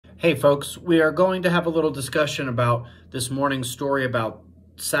Hey folks, we are going to have a little discussion about this morning's story about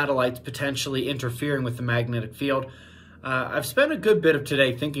satellites potentially interfering with the magnetic field. I've spent a good bit of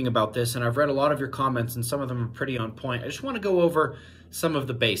today thinking about this, and I've read a lot of your comments, and some of them are pretty on point. I just want to go over some of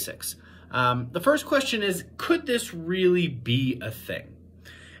the basics. The first question is, could this really be a thing?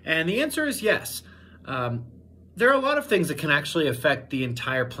 And the answer is yes. There are a lot of things that can actually affect the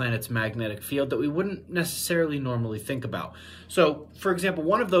entire planet's magnetic field that we wouldn't necessarily normally think about. So, for example,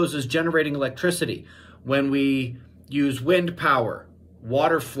 one of those is generating electricity. When we use wind power,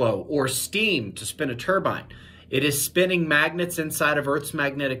 water flow, or steam to spin a turbine, it is spinning magnets inside of Earth's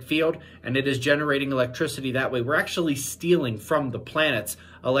magnetic field, and it is generating electricity that way. We're actually stealing from the planet's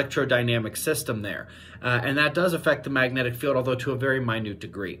electrodynamic system there. And that does affect the magnetic field, although to a very minute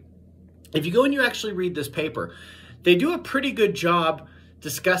degree. If you go and you actually read this paper, they do a pretty good job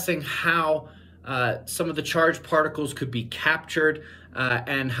discussing how some of the charged particles could be captured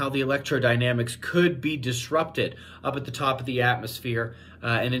and how the electrodynamics could be disrupted up at the top of the atmosphere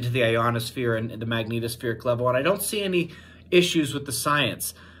and into the ionosphere and the magnetospheric level. And I don't see any issues with the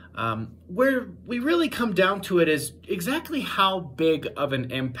science. Where we really come down to it is exactly how big of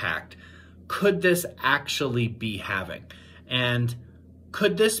an impact could this actually be having? And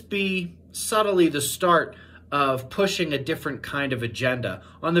could this be subtly the start of pushing a different kind of agenda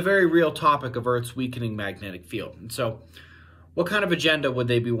on the very real topic of Earth's weakening magnetic field? And so what kind of agenda would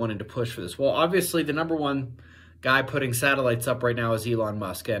they be wanting to push for this? Well, obviously the number one guy putting satellites up right now is Elon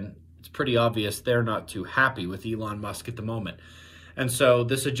Musk, and it's pretty obvious they're not too happy with Elon Musk at the moment. And so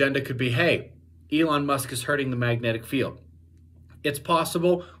this agenda could be, hey, Elon Musk is hurting the magnetic field. It's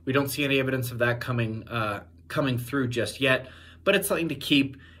possible. We don't see any evidence of that coming through just yet, but it's something to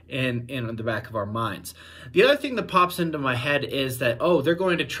keep in the back of our minds. The other thing that pops into my head is that, oh, they're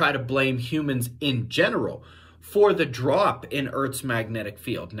going to try to blame humans in general for the drop in Earth's magnetic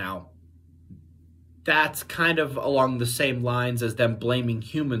field. Now, that's kind of along the same lines as them blaming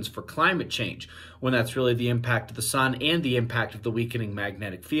humans for climate change, when that's really the impact of the sun and the impact of the weakening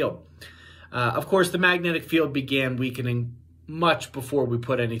magnetic field. Of course, the magnetic field began weakening much before we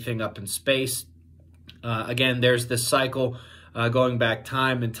put anything up in space. Again, there's this cycle going back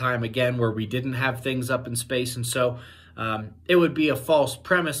time and time again where we didn't have things up in space. And so it would be a false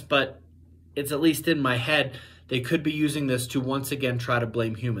premise, but it's at least in my head. They could be using this to once again try to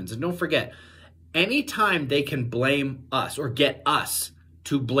blame humans. And don't forget, anytime they can blame us or get us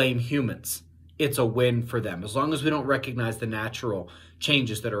to blame humans, it's a win for them, as long as we don't recognize the natural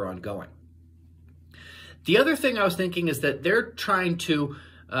changes that are ongoing. The other thing I was thinking is that they're trying to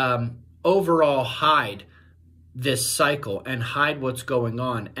overall hide this cycle and hide what's going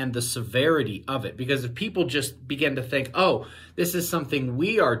on and the severity of it. Because if people just begin to think, oh, this is something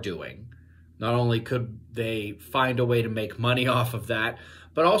we are doing, not only could they find a way to make money off of that,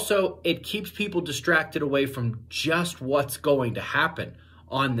 but also it keeps people distracted away from just what's going to happen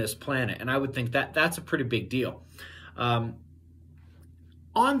on this planet. And I would think that that's a pretty big deal. On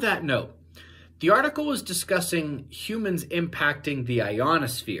that note, the article is discussing humans impacting the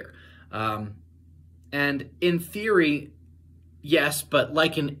ionosphere. And in theory, yes, but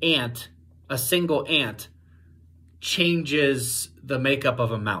like an ant, a single ant changes the makeup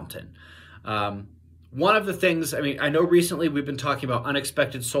of a mountain. One of the things, I mean, I know recently we've been talking about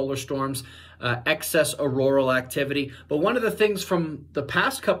unexpected solar storms, excess auroral activity, but one of the things from the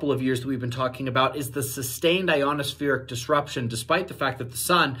past couple of years that we've been talking about is the sustained ionospheric disruption, despite the fact that the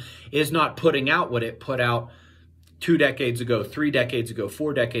sun is not putting out what it put out 2 decades ago, 3 decades ago,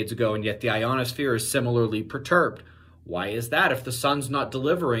 4 decades ago, and yet the ionosphere is similarly perturbed. Why is that if the sun's not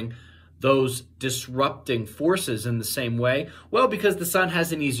delivering those disrupting forces in the same way? Well, because the sun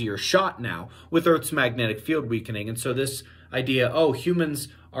has an easier shot now with Earth's magnetic field weakening. And so this idea, oh, humans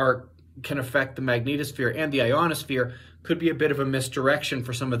can affect the magnetosphere and the ionosphere, could be a bit of a misdirection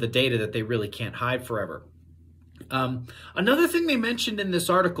for some of the data that they really can't hide forever. Another thing they mentioned in this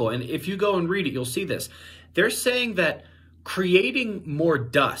article, and if you go and read it, you'll see this. They're saying that creating more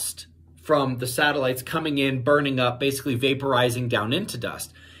dust from the satellites coming in, burning up, basically vaporizing down into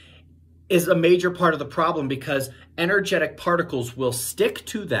dust, is a major part of the problem, because energetic particles will stick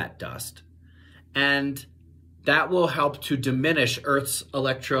to that dust, and that will help to diminish Earth's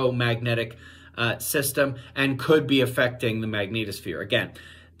electromagnetic system and could be affecting the magnetosphere. Again,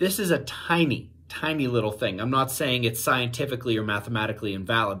 this is a tiny little thing. I'm not saying it's scientifically or mathematically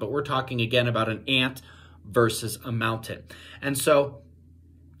invalid, but we're talking again about an ant versus a mountain. And so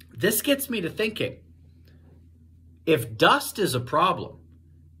this gets me to thinking, if dust is a problem,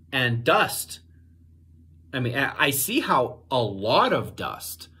 and dust, I mean, I see how a lot of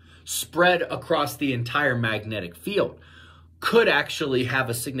dust spread across the entire magnetic field could actually have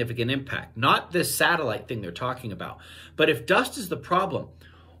a significant impact. Not this satellite thing they're talking about. But if dust is the problem,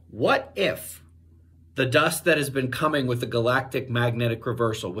 what if the dust that has been coming with the galactic magnetic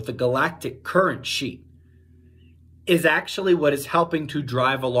reversal, with the galactic current sheet, is actually what is helping to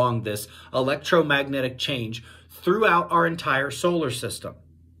drive along this electromagnetic change throughout our entire solar system?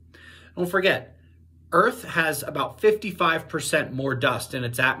 Don't forget, Earth has about 55% more dust in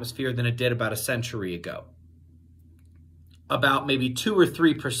its atmosphere than it did about a century ago. About maybe 2 or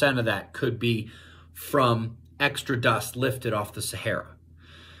 3% of that could be from extra dust lifted off the Sahara.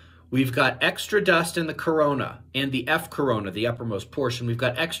 We've got extra dust in the corona and the F corona, the uppermost portion. We've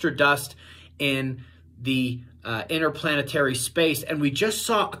got extra dust in the interplanetary space. And we just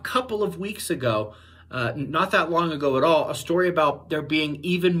saw a couple of weeks ago, not that long ago at all, a story about there being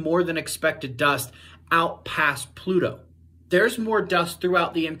even more than expected dust out past Pluto. There's more dust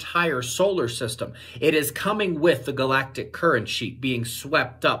throughout the entire solar system. It is coming with the galactic current sheet being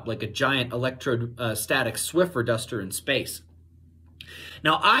swept up like a giant electrostatic Swiffer duster in space.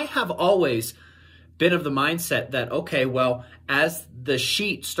 Now, I have always been of the mindset that, okay, well, as the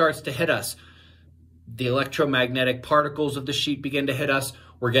sheet starts to hit us, the electromagnetic particles of the sheet begin to hit us.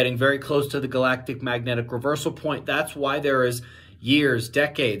 We're getting very close to the galactic magnetic reversal point. That's why there is years,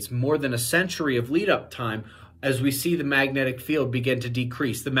 decades, more than a century of lead-up time as we see the magnetic field begin to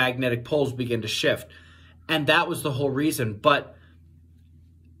decrease, the magnetic poles begin to shift. And that was the whole reason. But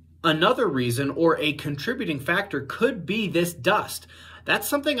another reason, or a contributing factor, could be this dust. That's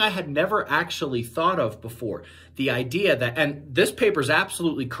something I had never actually thought of before. The idea that, and this paper is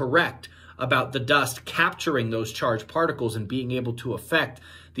absolutely correct about the dust capturing those charged particles and being able to affect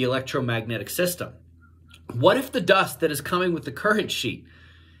the electromagnetic system. What if the dust that is coming with the current sheet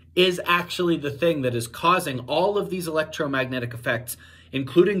is actually the thing that is causing all of these electromagnetic effects,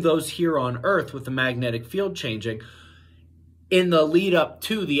 including those here on Earth with the magnetic field changing, in the lead up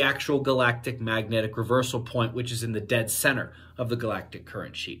to the actual galactic magnetic reversal point, which is in the dead center of the galactic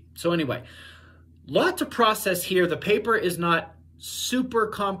current sheet? So anyway, lot to process here. The paper is not super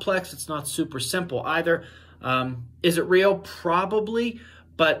complex. It's not super simple either. Is it real? Probably,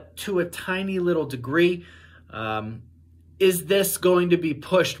 but to a tiny little degree. Is this going to be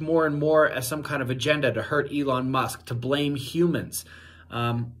pushed more and more as some kind of agenda to hurt Elon Musk, to blame humans?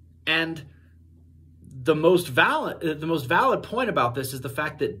 And the most valid point about this is the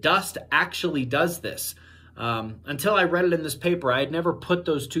fact that dust actually does this. Until I read it in this paper, I had never put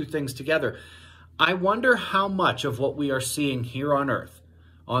those two things together. I wonder how much of what we are seeing here on Earth,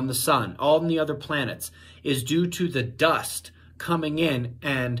 on the sun, all the other planets, is due to the dust coming in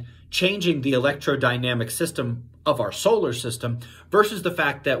and changing the electrodynamic system of our solar system versus the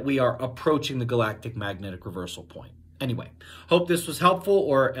fact that we are approaching the galactic magnetic reversal point. Anyway, hope this was helpful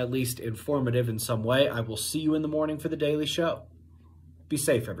or at least informative in some way. I will see you in the morning for the Daily Show. Be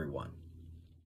safe, everyone.